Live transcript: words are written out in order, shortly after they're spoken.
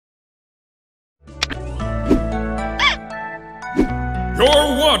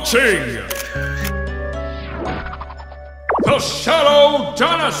You're watching the Shallow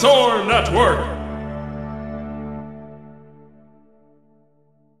Dinosaur Network.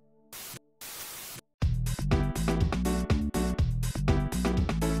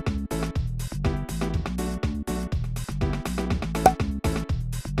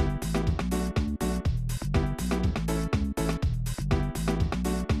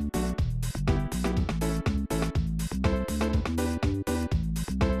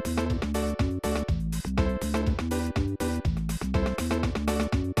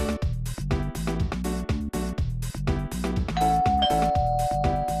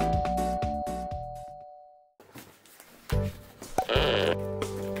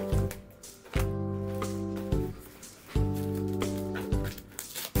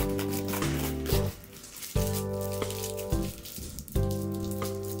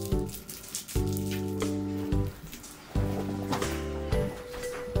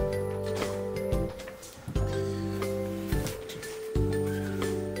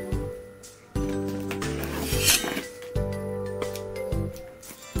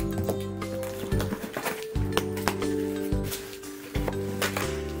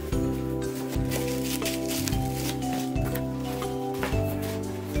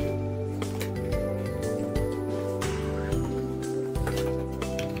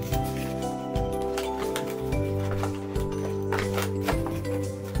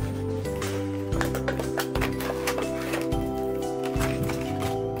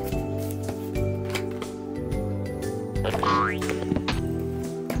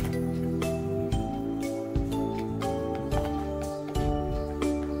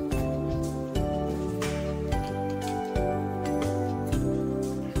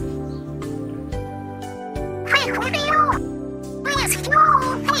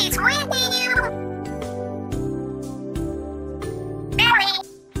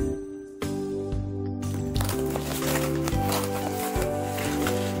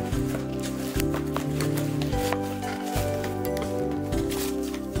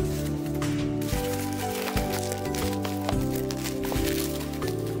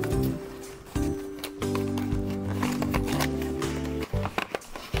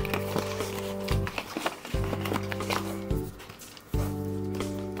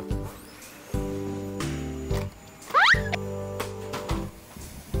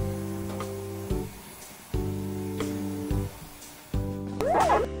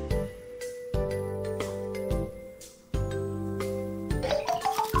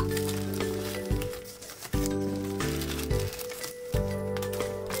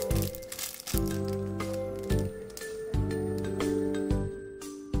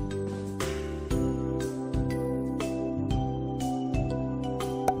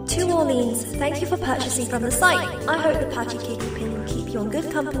 To Orleans, thank you for purchasing from the site. I hope the 𝗏𝗡𝗘𝗏𝗘 will keep you on good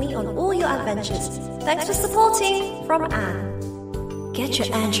company on all your adventures. Thanks for supporting, from Anne. Get your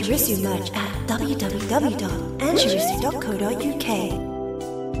Annchirisu merch at www.𝗏𝗟𝗡𝗏𝗧𝗑𝗏.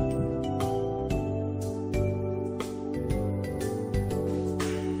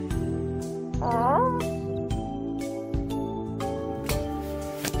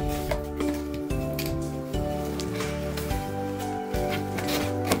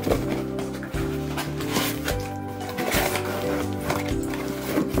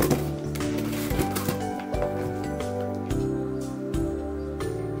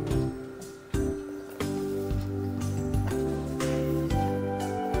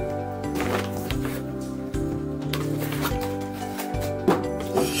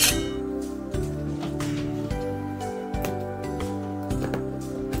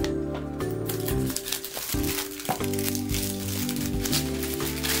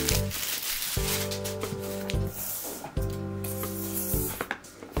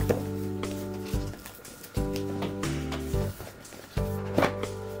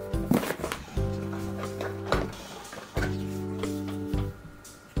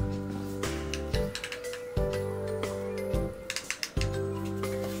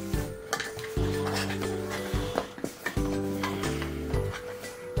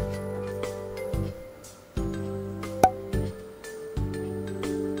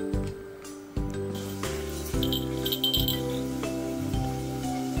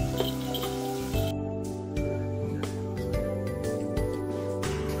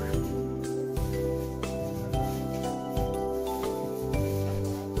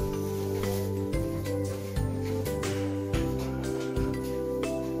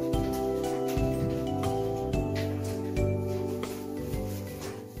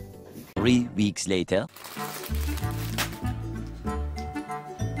 Three weeks later.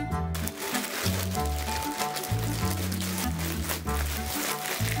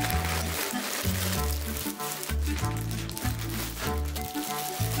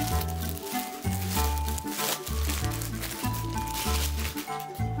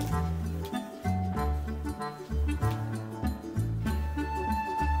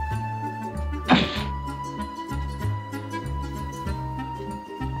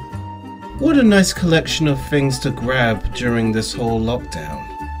 What a nice collection of things to grab during this whole lockdown.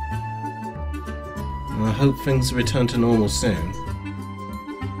 I hope things return to normal soon.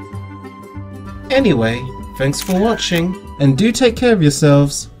 Anyway, thanks for watching, and do take care of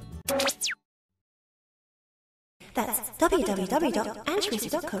yourselves. That's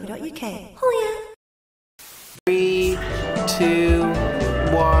www.annchirisu.co.uk. Oh yeah! 3, 2,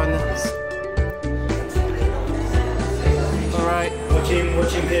 1. Alright.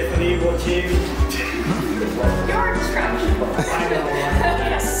 Watching carefully, watching.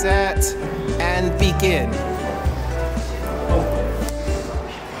 Set and begin.